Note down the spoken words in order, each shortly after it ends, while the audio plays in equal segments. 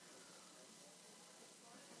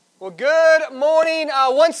Well, good morning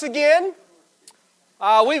once again.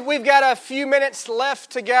 We've got a few minutes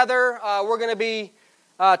left together. We're going to be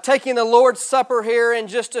taking the Lord's Supper here in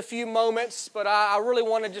just a few moments, but I really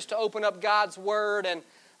wanted just to open up God's Word, and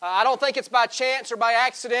I don't think it's by chance or by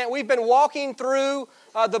accident. We've been walking through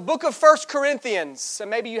the book of 1 Corinthians,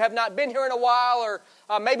 and maybe you have not been here in a while, or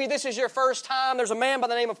maybe this is your first time. There's a man by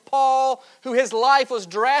the name of Paul who his life was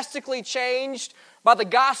drastically changed by the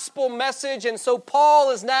gospel message, and so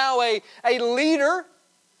Paul is now a leader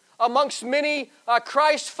amongst many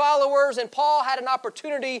Christ followers, and Paul had an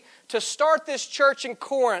opportunity to start this church in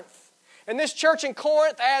Corinth. And this church in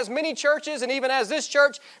Corinth, as many churches, and even as this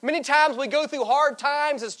church, many times we go through hard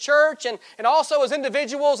times as church and also as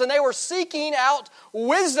individuals, and they were seeking out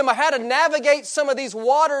wisdom of how to navigate some of these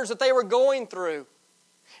waters that they were going through.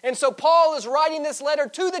 And so Paul is writing this letter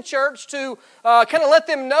to the church to kind of let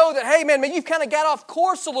them know that, hey man, you've kind of got off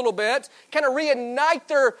course a little bit, kind of reignite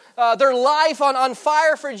their life on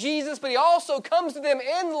fire for Jesus, but he also comes to them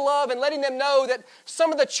in love and letting them know that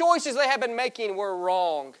some of the choices they have been making were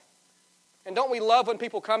wrong. And don't we love when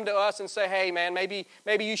people come to us and say, hey man, maybe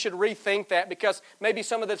you should rethink that, because maybe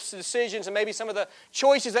some of the decisions and maybe some of the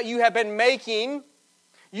choices that you have been making,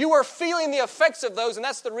 you are feeling the effects of those, and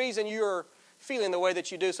that's the reason you're feeling the way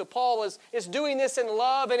that you do. So Paul is doing this in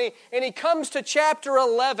love, and he comes to chapter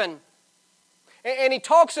 11, and he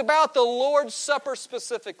talks about the Lord's Supper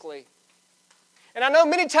specifically. And I know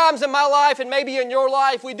many times in my life, and maybe in your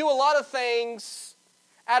life, we do a lot of things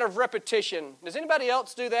out of repetition. Does anybody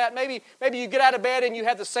else do that? Maybe you get out of bed and you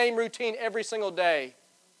have the same routine every single day.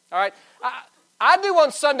 All right? I do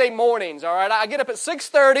on Sunday mornings, all right? I get up at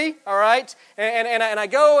 6:30, all right? And I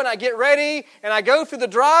go and I get ready, and I go through the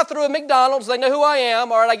drive-thru at McDonald's. They know who I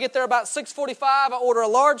am, all right? I get there about 6:45. I order a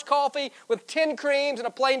large coffee with 10 creams and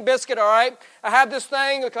a plain biscuit, all right? I have this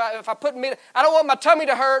thing, if I put meat, I don't want my tummy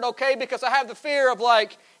to hurt, okay? Because I have the fear of,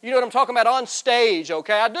 like, you know what I'm talking about, on stage,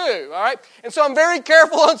 okay? I do, all right? And so I'm very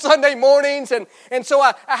careful on Sunday mornings, and so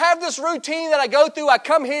I have this routine that I go through. I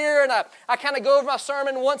come here, and I kind of go over my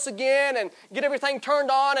sermon once again and get everything turned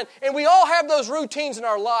on, and we all have those routines in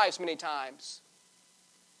our lives many times.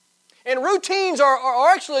 And routines are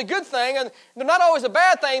actually a good thing, and they're not always a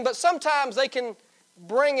bad thing, but sometimes they can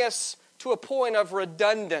bring us to a point of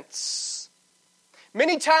redundance.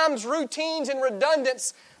 Many times routines and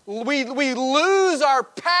redundance, we lose our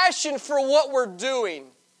passion for what we're doing.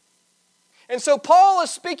 And so Paul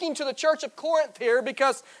is speaking to the church of Corinth here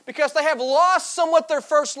because they have lost somewhat their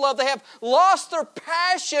first love. They have lost their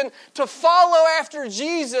passion to follow after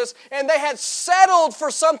Jesus, and they had settled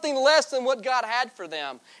for something less than what God had for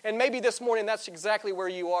them. And maybe this morning that's exactly where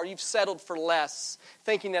you are. You've settled for less,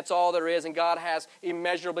 thinking that's all there is, and God has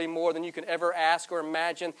immeasurably more than you can ever ask or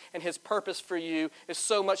imagine, and His purpose for you is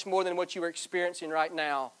so much more than what you are experiencing right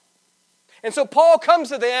now. And so Paul comes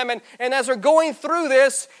to them, and as they're going through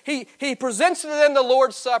this, he presents to them the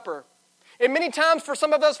Lord's Supper. And many times for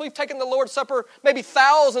some of us, we've taken the Lord's Supper maybe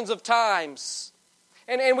thousands of times.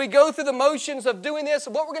 And we go through the motions of doing this.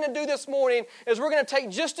 And what we're going to do this morning is we're going to take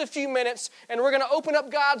just a few minutes, and we're going to open up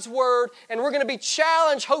God's Word, and we're going to be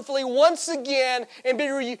challenged, hopefully once again, and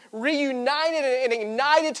be reunited and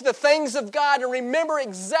ignited to the things of God, and remember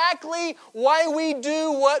exactly why we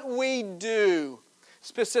do what we do,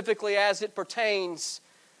 specifically as it pertains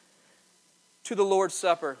to the Lord's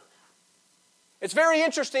Supper. It's very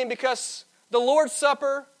interesting because the Lord's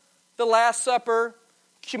Supper, the Last Supper,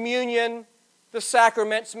 communion, the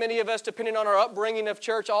sacraments, many of us, depending on our upbringing of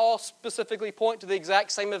church, all specifically point to the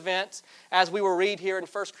exact same event as we will read here in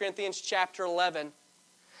 1 Corinthians chapter 11.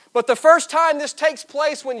 But the first time this takes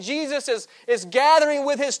place, when Jesus is gathering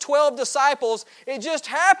with His 12 disciples, it just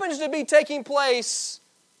happens to be taking place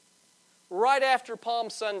right after Palm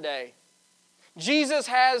Sunday. Jesus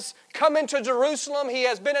has come into Jerusalem. He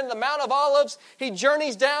has been in the Mount of Olives. He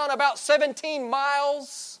journeys down about 17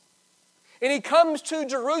 miles. And He comes to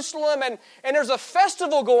Jerusalem, and there's a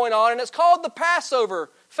festival going on, and it's called the Passover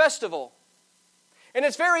Festival. And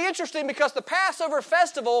it's very interesting because the Passover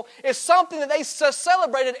Festival is something that they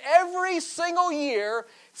celebrated every single year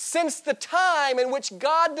since the time in which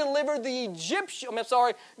God delivered the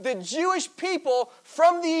Jewish people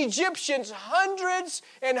from the Egyptians hundreds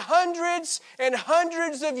and hundreds and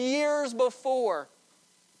hundreds of years before.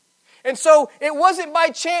 And so it wasn't by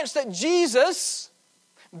chance that Jesus,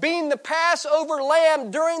 being the Passover lamb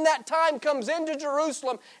during that time, comes into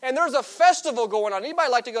Jerusalem, and there's a festival going on. Anybody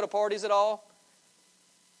like to go to parties at all?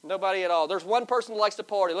 Nobody at all. There's one person who likes to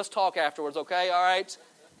party. Let's talk afterwards, okay? All right?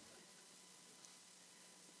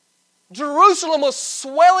 Jerusalem was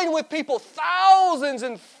swelling with people, thousands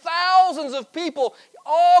and thousands of people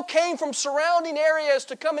all came from surrounding areas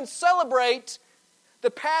to come and celebrate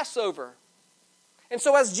the Passover. And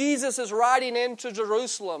so as Jesus is riding into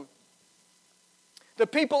Jerusalem, the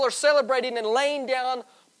people are celebrating and laying down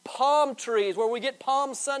palm trees where we get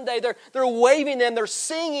Palm Sunday. They're waving them, they're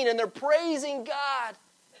singing, and they're praising God.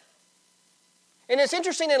 And it's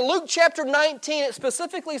interesting, in Luke chapter 19, it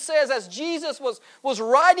specifically says as Jesus was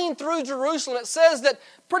riding through Jerusalem, it says that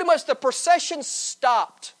pretty much the procession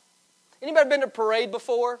stopped. Anybody been to a parade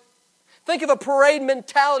before? Think of a parade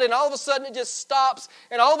mentality, and all of a sudden it just stops,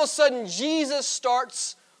 and all of a sudden Jesus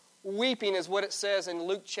starts weeping, is what it says in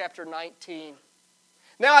Luke chapter 19.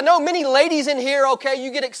 Now, I know many ladies in here, okay,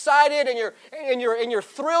 you get excited and you're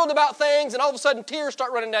thrilled about things, and all of a sudden tears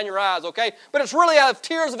start running down your eyes, okay? But it's really out of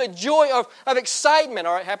tears of joy, of excitement.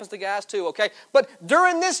 All right, happens to guys too, okay? But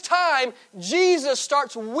during this time, Jesus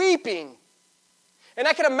starts weeping. And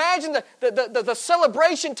I can imagine the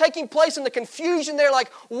celebration taking place and the confusion there, like,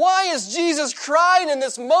 why is Jesus crying in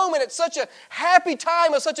this moment? It's such a happy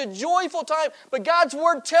time, it's such a joyful time. But God's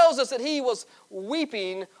Word tells us that He was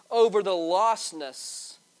weeping over the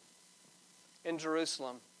lostness in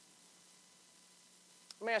Jerusalem.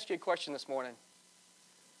 Let me ask you a question this morning.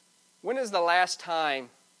 When is the last time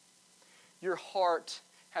your heart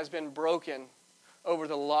has been broken over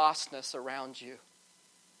the lostness around you?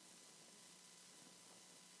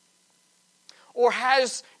 Or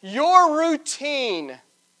has your routine,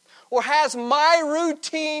 or has my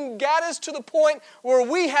routine got us to the point where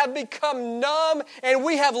we have become numb and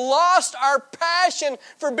we have lost our passion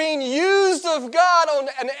for being used of God on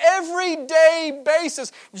an everyday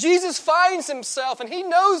basis? Jesus finds Himself and He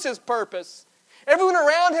knows His purpose. Everyone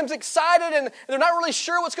around Him is excited and they're not really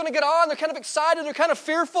sure what's going to get on. They're kind of excited, they're kind of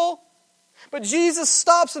fearful. But Jesus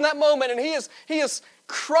stops in that moment and He is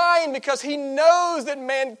crying because He knows that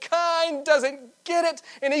mankind doesn't get it.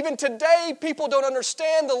 And even today, people don't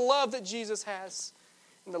understand the love that Jesus has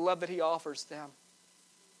and the love that He offers them.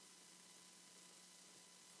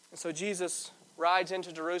 And so Jesus rides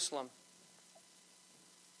into Jerusalem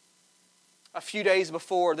a few days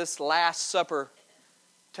before this Last Supper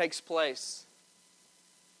takes place.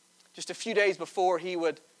 Just a few days before He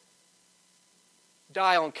would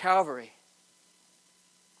die on Calvary.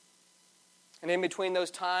 And in between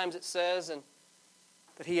those times, it says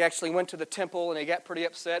that He actually went to the temple and He got pretty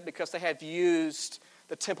upset because they had used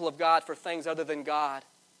the temple of God for things other than God.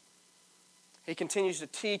 He continues to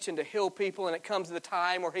teach and to heal people, and it comes to the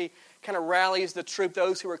time where He kind of rallies the troop,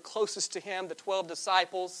 those who are closest to Him, the 12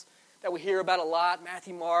 disciples that we hear about a lot,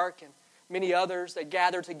 Matthew, Mark, and many others. They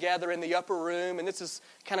gather together in the upper room, and this is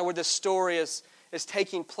kind of where this story is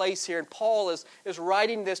taking place here. And Paul is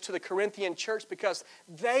writing this to the Corinthian church because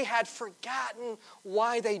they had forgotten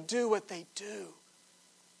why they do what they do.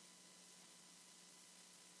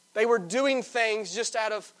 They were doing things just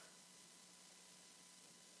out of,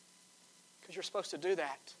 because you're supposed to do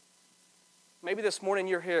that. Maybe this morning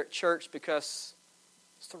you're here at church because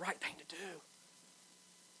it's the right thing to do.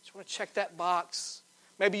 Just want to check that box.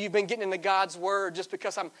 Maybe you've been getting into God's Word just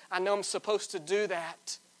because I know I'm supposed to do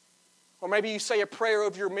that. Or maybe you say a prayer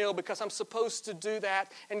over your meal because I'm supposed to do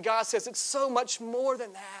that. And God says it's so much more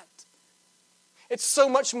than that. It's so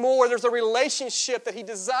much more. There's a relationship that He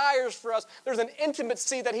desires for us. There's an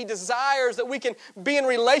intimacy that He desires, that we can be in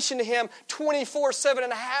relation to Him 24/7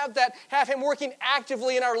 and have Him working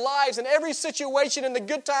actively in our lives in every situation, in the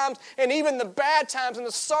good times and even the bad times and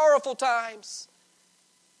the sorrowful times.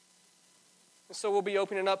 And so we'll be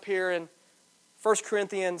opening up here in 1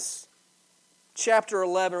 Corinthians chapter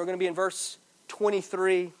 11. We're going to be in verse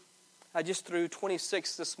 23. I just threw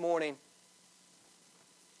 26 this morning.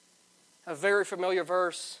 A very familiar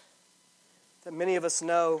verse that many of us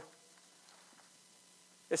know.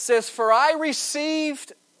 It says, "For I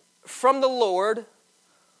received from the Lord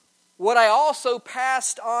what I also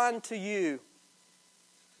passed on to you.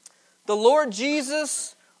 The Lord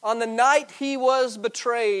Jesus, on the night He was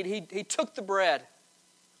betrayed, He took the bread.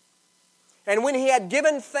 And when He had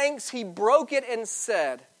given thanks, He broke it and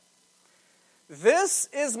said, 'This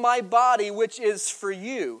is my body which is for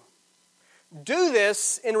you. Do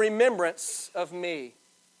this in remembrance of me.'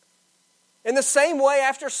 In the same way,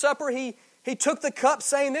 after supper, He took the cup,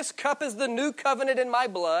 saying, 'This cup is the new covenant in my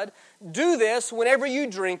blood. Do this whenever you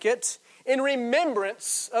drink it in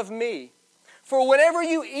remembrance of me. For whenever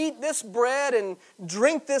you eat this bread and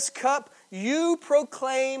drink this cup, you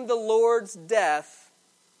proclaim the Lord's death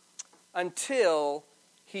until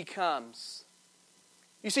He comes.'"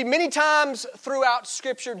 You see, many times throughout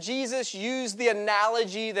Scripture, Jesus used the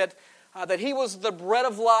analogy that He was the bread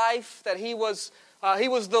of life, that He was He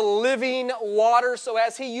was the living water. So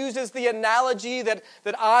as he uses the analogy that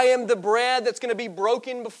I am the bread that's going to be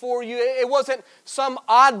broken before you, it wasn't some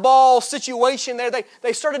oddball situation there.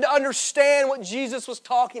 They started to understand what Jesus was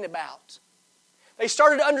talking about. They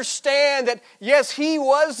started to understand that, yes, He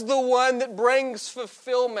was the one that brings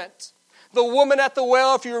fulfillment. The woman at the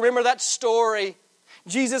well, if you remember that story,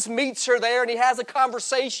 Jesus meets her there and He has a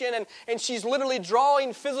conversation and she's literally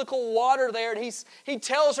drawing physical water there. And he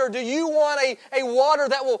tells her, do you want a water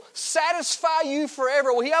that will satisfy you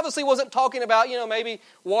forever? Well, He obviously wasn't talking about, maybe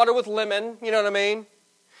water with lemon, you know what I mean?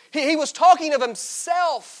 He was talking of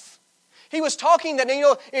Himself. He was talking that,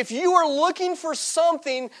 if you are looking for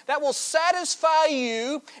something that will satisfy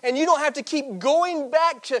you and you don't have to keep going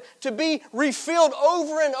back to be refilled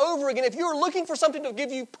over and over again, if you're looking for something to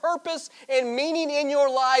give you purpose and meaning in your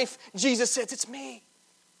life, Jesus says, it's me.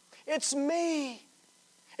 It's me.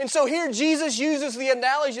 And so here Jesus uses the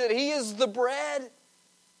analogy that He is the bread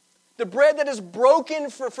that is broken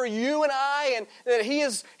for you and I, and that He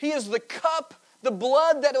is the cup, the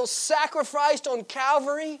blood that was sacrificed on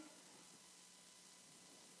Calvary.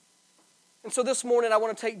 And so this morning I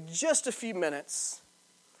want to take just a few minutes,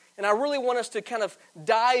 and I really want us to kind of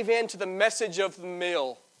dive into the message of the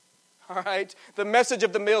meal. All right? The message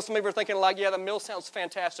of the meal. Some of you are thinking like, yeah, the meal sounds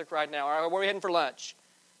fantastic right now. All right, where are we heading for lunch?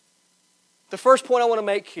 The first point I want to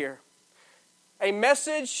make here, a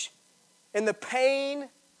message in the pain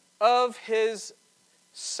of His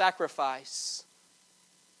sacrifice.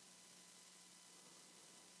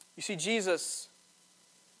 You see, Jesus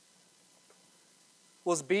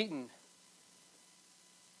was beaten.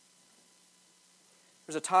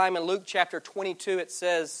 There's a time in Luke chapter 22, it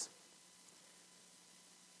says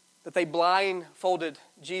that they blindfolded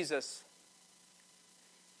Jesus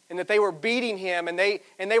and that they were beating Him and they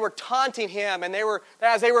were taunting Him, and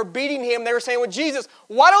as they were beating Him, they were saying, well, Jesus,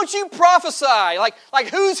 why don't you prophesy? Like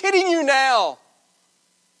who's hitting you now?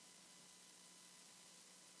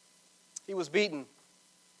 He was beaten.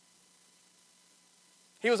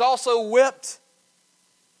 He was also whipped.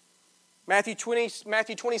 Matthew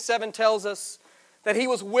 27 tells us that He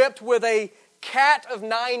was whipped with a cat of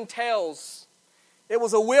 9 tails. It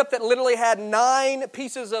was a whip that literally had 9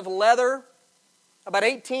 pieces of leather, about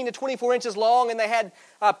 18 to 24 inches long, and they had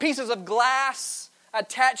pieces of glass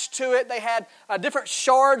attached to it. They had different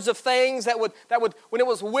shards of things that would when it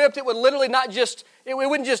was whipped, it would literally it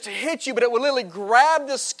wouldn't just hit you, but it would literally grab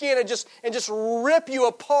the skin and just rip you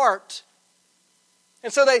apart.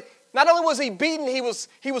 And so not only was He beaten, he was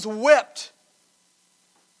whipped.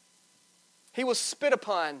 He was spit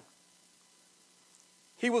upon.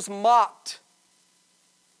 He was mocked.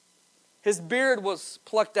 His beard was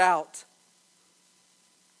plucked out.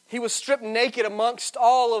 He was stripped naked amongst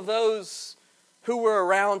all of those who were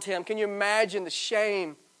around Him. Can you imagine the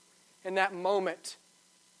shame in that moment?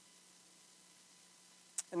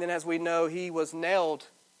 And then, as we know, He was nailed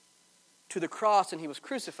to the cross and He was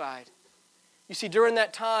crucified. You see, during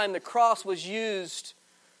that time, the cross was used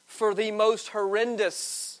for the most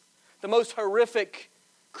horrendous, the most horrific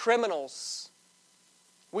criminals.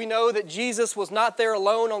 We know that Jesus was not there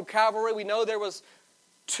alone on Calvary. We know there was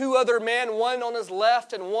 2 other men, one on His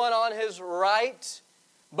left and one on His right.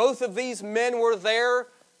 Both of these men were there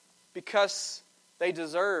because they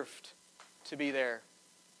deserved to be there.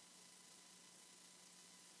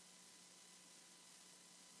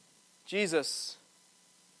 Jesus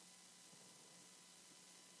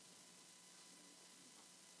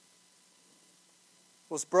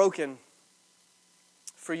was broken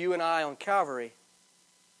for you and I on Calvary.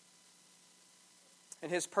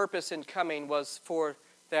 And His purpose in coming was for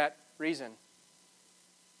that reason.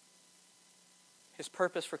 His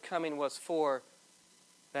purpose for coming was for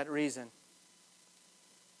that reason.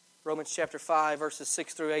 Romans chapter 5, verses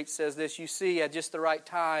 6 through 8 says this, you see, at just the right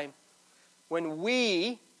time, when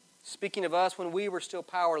we, speaking of us, when we were still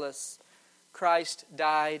powerless, Christ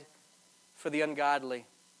died for the ungodly.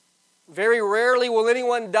 Very rarely will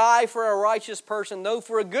anyone die for a righteous person, though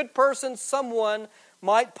for a good person someone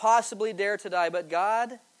might possibly dare to die. But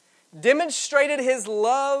God demonstrated His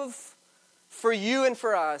love for you and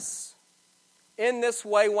for us in this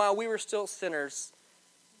way: while we were still sinners,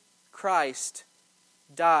 Christ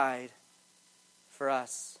died for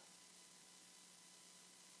us.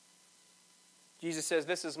 Jesus says,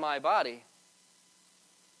 this is my body,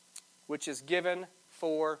 which is given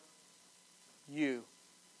for you.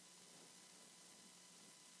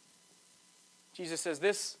 Jesus says,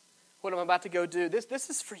 this, what I'm about to go do, this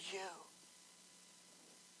is for you.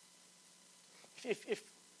 If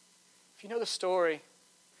you know the story,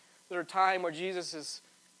 there's a time where Jesus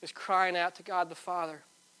is crying out to God the Father.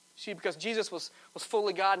 See, because Jesus was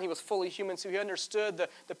fully God and he was fully human, so he understood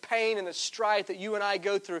the pain and the strife that you and I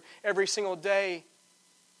go through every single day.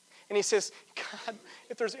 And he says, God,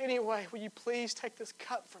 if there's any way, will you please take this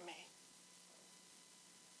cup from me?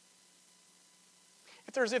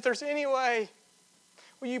 If there's any way,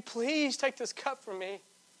 will you please take this cup from me?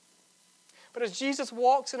 But as Jesus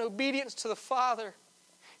walks in obedience to the Father,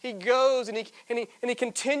 he goes and he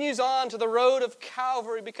continues on to the road of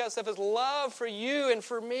Calvary because of his love for you and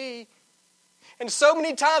for me. And so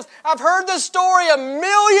many times, I've heard this story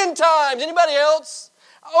 1,000,000 times. Anybody else?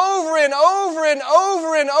 Over and over and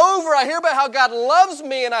over and over, I hear about how God loves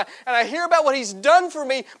me and I hear about what he's done for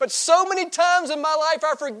me. But so many times in my life,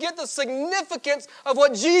 I forget the significance of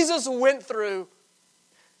what Jesus went through.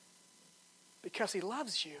 Because he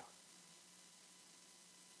loves you.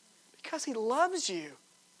 Because he loves you.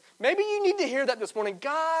 Maybe you need to hear that this morning.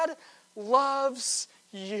 God loves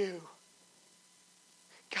you.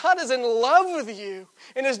 God is in love with you.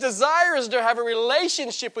 And his desire is to have a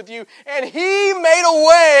relationship with you. And he made a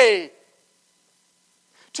way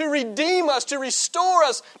to redeem us, to restore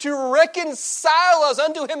us, to reconcile us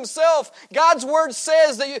unto himself. God's word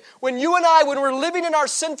says that when you and I, when we're living in our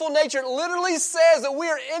sinful nature, it literally says that we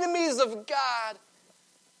are enemies of God.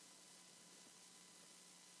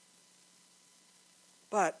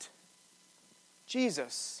 But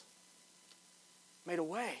Jesus made a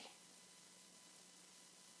way.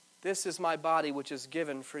 This is my body which is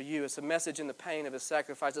given for you. It's a message in the pain of his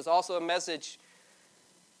sacrifice. It's also a message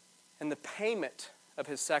in the payment of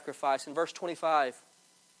his sacrifice. In verse 25,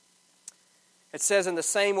 it says, in the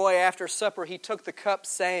same way after supper he took the cup,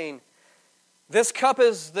 saying, this cup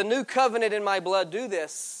is the new covenant in my blood. Do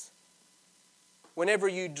this whenever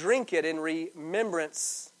you drink it in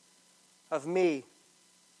remembrance of me.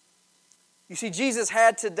 You see, Jesus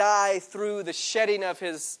had to die through the shedding of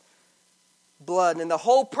his blood. And the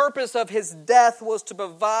whole purpose of his death was to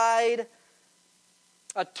provide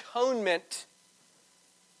atonement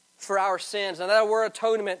for our sins. Now that word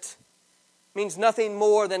atonement means nothing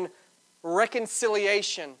more than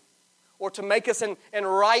reconciliation or to make us in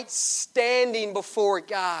right standing before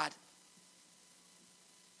God.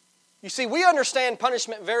 You see, we understand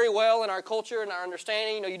punishment very well in our culture and our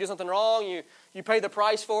understanding. You do something wrong, you pay the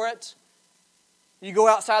price for it. You go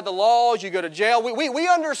outside the laws, you go to jail. We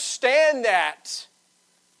understand that.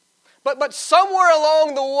 But somewhere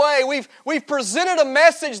along the way, we've presented a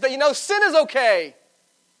message that, sin is okay.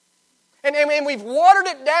 And we've watered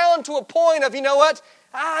it down to a point of,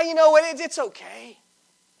 it's okay.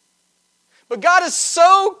 But God is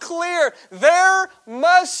so clear, there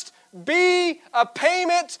must be a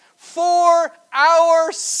payment for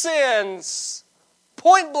our sins.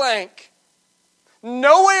 Point blank.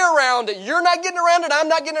 No way around it. You're not getting around it. I'm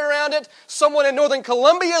not getting around it. Someone in Northern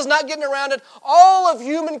Columbia is not getting around it. All of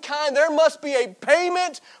humankind, there must be a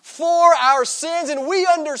payment for our sins, and we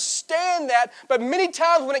understand that. But many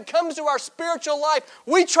times when it comes to our spiritual life,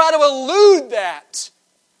 we try to elude that.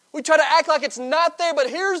 We try to act like it's not there, but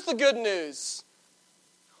here's the good news.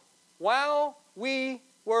 While we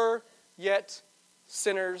were yet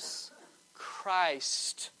sinners,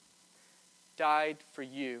 Christ died for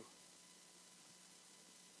you.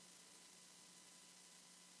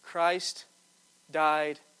 Christ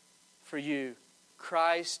died for you.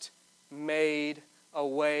 Christ made a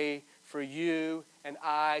way for you and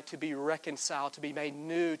I to be reconciled, to be made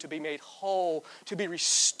new, to be made whole, to be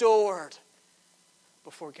restored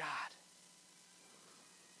before God.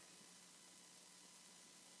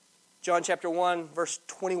 John chapter 1, verse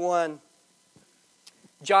 21.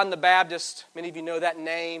 John the Baptist, many of you know that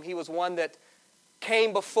name. He was one that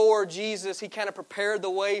came before Jesus. He kind of prepared the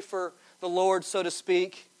way for the Lord, so to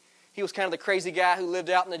speak. He was kind of the crazy guy who lived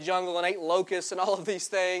out in the jungle and ate locusts and all of these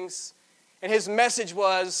things. And his message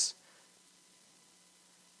was,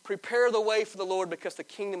 prepare the way for the Lord because the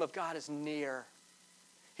kingdom of God is near.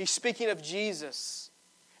 He's speaking of Jesus.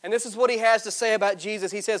 And this is what he has to say about Jesus.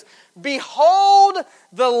 He says, behold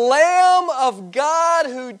the Lamb of God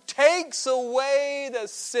who takes away the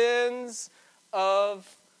sins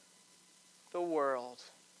of the world.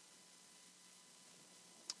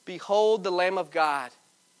 Behold the Lamb of God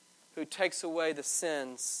who takes away the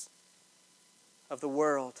sins of the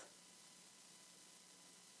world.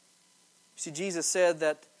 See, Jesus said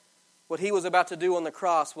that what he was about to do on the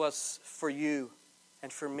cross was for you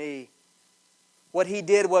and for me. What he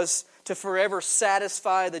did was to forever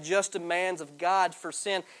satisfy the just demands of God for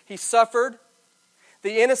sin. He suffered,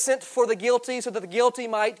 the innocent for the guilty, so that the guilty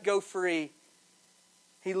might go free.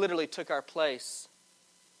 He literally took our place.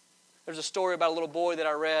 There's a story about a little boy that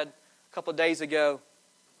I read a couple of days ago.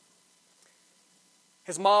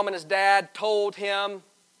 His mom and his dad told him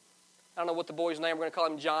I don't know what the boy's name. We're going to call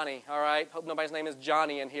him Johnny, all right? Hope nobody's name is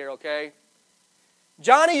Johnny in here, okay?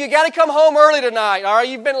 Johnny, you got to come home early tonight, all right?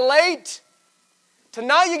 You've been late.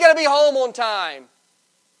 Tonight you got to be home on time.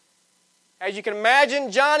 As you can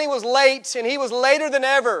imagine, Johnny was late, and he was later than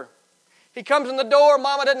ever. He comes in the door.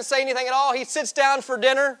 Mama doesn't say anything at all. He sits down for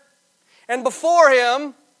dinner, and before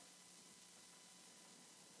him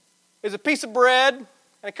is a piece of bread and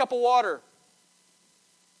a cup of water.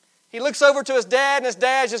 He looks over to his dad, and his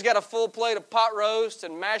dad's just got a full plate of pot roast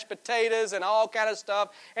and mashed potatoes and all kind of stuff.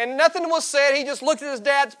 And nothing was said. He just looked at his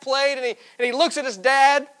dad's plate, and he looks at his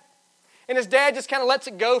dad, and his dad just kind of lets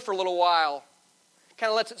it go for a little while.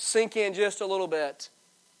 Kind of lets it sink in just a little bit.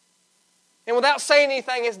 And without saying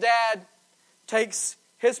anything, his dad takes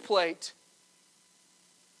his plate,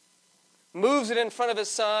 moves it in front of his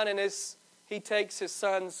son, and he takes his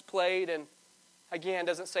son's plate and, again,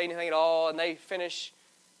 doesn't say anything at all, and they finish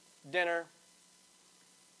dinner.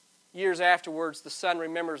 Years afterwards, the son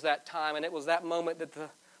remembers that time, and it was that moment that the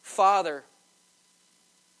father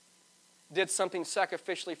did something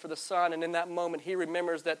sacrificially for the son, and in that moment he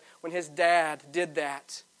remembers that when his dad did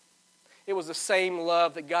that, it was the same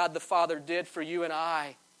love that God the Father did for you and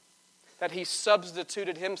I, that He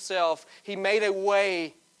substituted Himself. He made a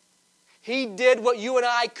way. He did what you and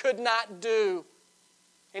I could not do,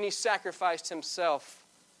 and He sacrificed Himself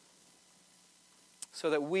so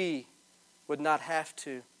that we would not have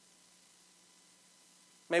to.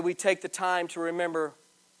 May we take the time to remember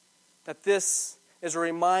that this is a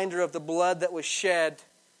reminder of the blood that was shed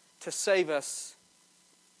to save us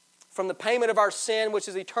from the payment of our sin, which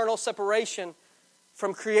is eternal separation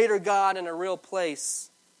from Creator God in a real place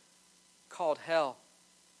called hell.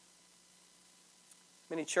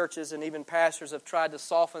 Many churches and even pastors have tried to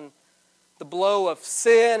soften the blow of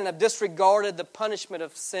sin and have disregarded the punishment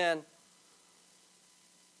of sin.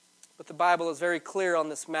 But the Bible is very clear on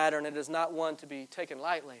this matter, and it is not one to be taken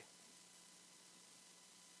lightly.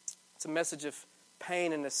 It's a message of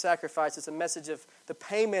pain and His sacrifice. It's a message of the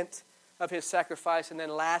payment of His sacrifice. And then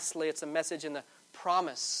lastly, it's a message in the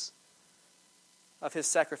promise of His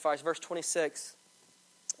sacrifice. Verse 26,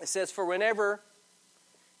 it says, "For whenever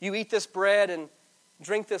you eat this bread and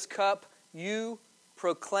drink this cup, you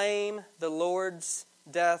proclaim the Lord's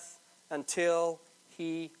death until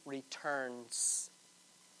He returns."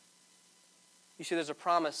 You see, there's a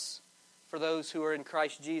promise for those who are in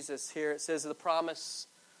Christ Jesus here. It says the promise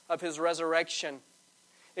of His resurrection.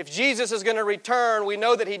 If Jesus is going to return, we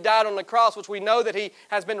know that He died on the cross, which we know that He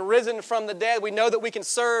has been risen from the dead. We know that we can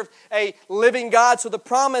serve a living God. So the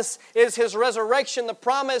promise is His resurrection. The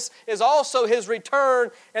promise is also His return.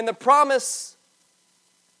 And the promise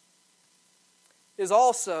is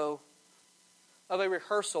also of a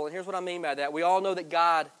rehearsal. And here's what I mean by that. We all know that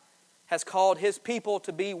God has called His people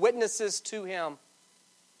to be witnesses to Him.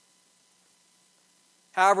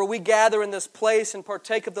 However, we gather in this place and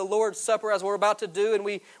partake of the Lord's Supper as we're about to do, and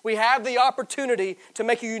we have the opportunity to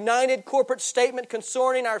make a united corporate statement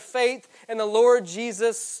concerning our faith in the Lord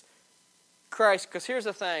Jesus Christ. Because here's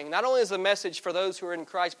the thing, not only is the message for those who are in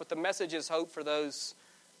Christ, but the message is hope for those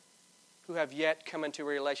who have yet come into a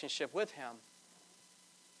relationship with Him.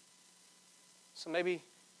 So maybe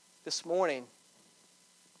this morning,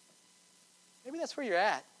 maybe that's where you're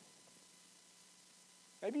at.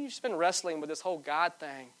 Maybe you've just been wrestling with this whole God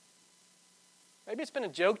thing. Maybe it's been a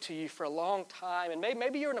joke to you for a long time. And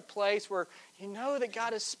maybe you're in a place where you know that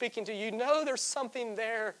God is speaking to you. You know there's something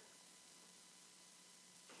there.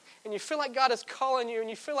 And you feel like God is calling you.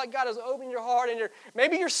 And you feel like God is opening your heart. And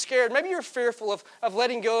maybe you're scared. Maybe you're fearful of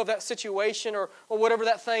letting go of that situation or whatever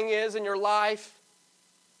that thing is in your life.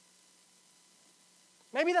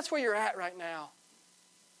 Maybe that's where you're at right now.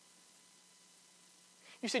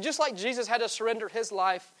 You see, just like Jesus had to surrender His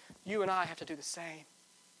life, you and I have to do the same.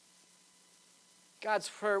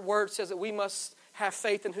 God's Word says that we must have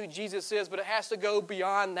faith in who Jesus is, but it has to go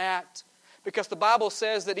beyond that. Because the Bible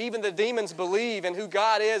says that even the demons believe in who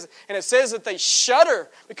God is, and it says that they shudder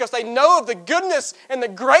because they know of the goodness and the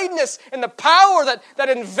greatness and the power that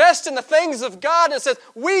invests in the things of God. And it says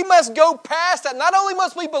we must go past that. Not only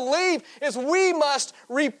must we believe, is we must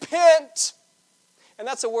repent. And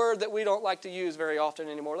that's a word that we don't like to use very often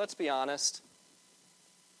anymore. Let's be honest.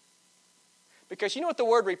 Because you know what the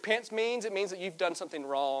word repent means? It means that you've done something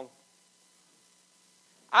wrong.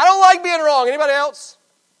 I don't like being wrong. Anybody else?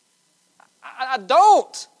 I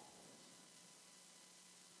don't.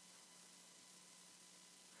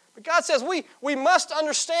 But God says we must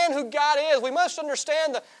understand who God is. We must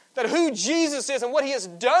understand that who Jesus is and what He has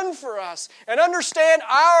done for us. And understand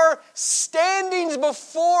our standings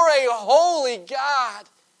before a holy God.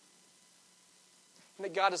 And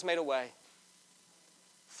that God has made a way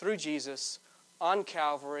through Jesus on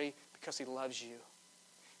Calvary because He loves you.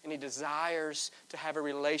 And He desires to have a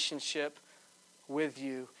relationship with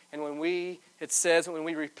you. And when we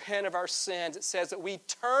repent of our sins, it says that we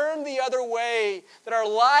turn the other way, that our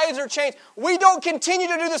lives are changed. We don't continue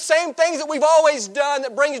to do the same things that we've always done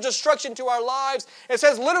that brings destruction to our lives. It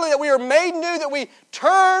says literally that we are made new, that we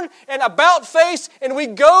turn and about face and we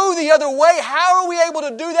go the other way. How are we able to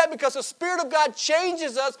do that? Because the Spirit of God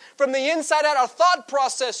changes us from the inside out. Our thought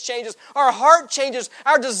process changes. Our heart changes.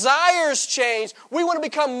 Our desires change. We want to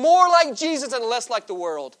become more like Jesus and less like the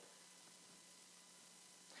world.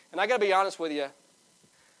 And I got to be honest with you,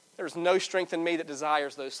 there's no strength in me that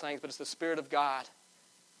desires those things, but it's the Spirit of God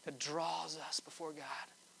that draws us before God.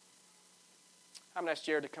 I'm going to ask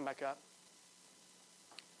Jared to come back up.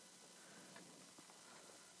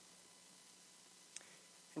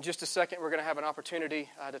 In just a second, we're going to have an opportunity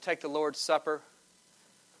to take the Lord's Supper.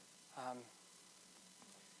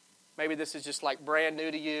 Maybe this is just like brand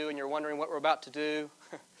new to you and you're wondering what we're about to do.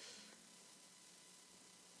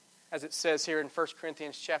 As it says here in 1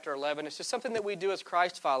 Corinthians chapter 11, it's just something that we do as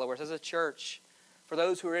Christ followers, as a church. For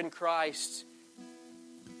those who are in Christ,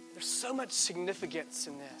 there's so much significance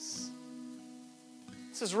in this.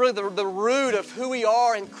 This is really the root of who we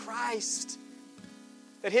are in Christ.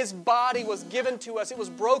 That His body was given to us. It was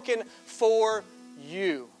broken for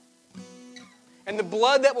you. And the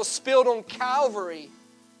blood that was spilled on Calvary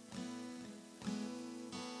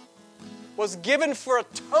was given for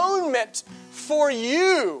atonement for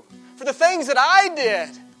you. For the things that I did.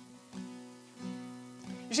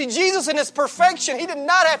 You see, Jesus in His perfection, He did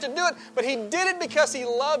not have to do it, but He did it because He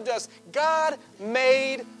loved us. God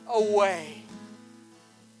made a way.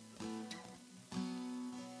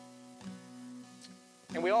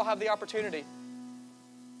 And we all have the opportunity.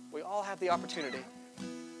 We all have the opportunity.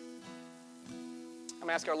 I'm going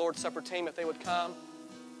to ask our Lord's Supper team if they would come.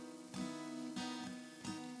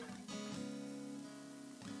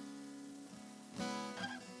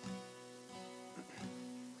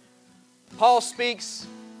 Paul speaks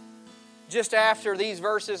just after these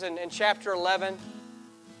verses in chapter 11.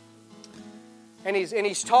 And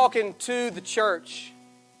he's talking to the church.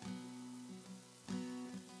 And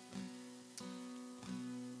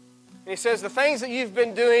he says, the things that you've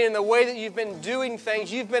been doing and the way that you've been doing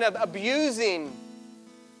things, you've been abusing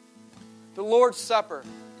the Lord's Supper.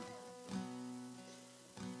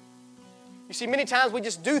 You see, many times we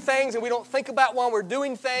just do things and we don't think about why we're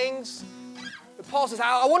doing things. But Paul says,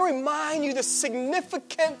 I want to remind you the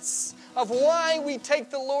significance of why we take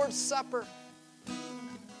the Lord's Supper.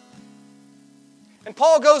 And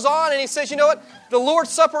Paul goes on and he says, you know what? The Lord's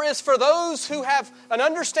Supper is for those who have an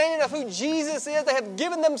understanding of who Jesus is. They have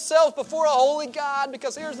given themselves before a holy God.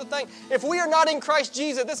 Because here's the thing. If we are not in Christ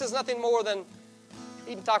Jesus, this is nothing more than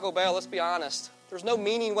eating Taco Bell. Let's be honest. There's no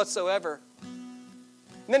meaning whatsoever.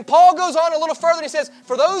 And then Paul goes on a little further and he says,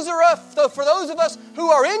 for those of us who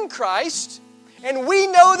are in Christ, and we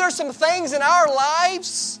know there's some things in our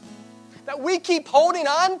lives that we keep holding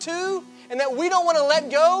on to and that we don't want to let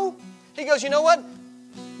go. He goes, you know what?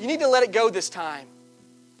 You need to let it go this time.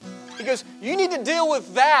 He goes, you need to deal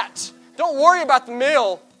with that. Don't worry about the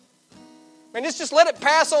meal. And just let it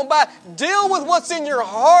pass on by. Deal with what's in your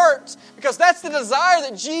heart because that's the desire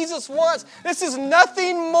that Jesus wants. This is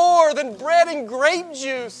nothing more than bread and grape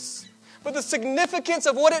juice. But the significance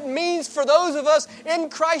of what it means for those of us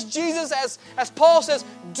in Christ Jesus, as Paul says,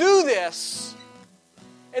 do this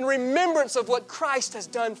in remembrance of what Christ has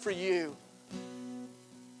done for you.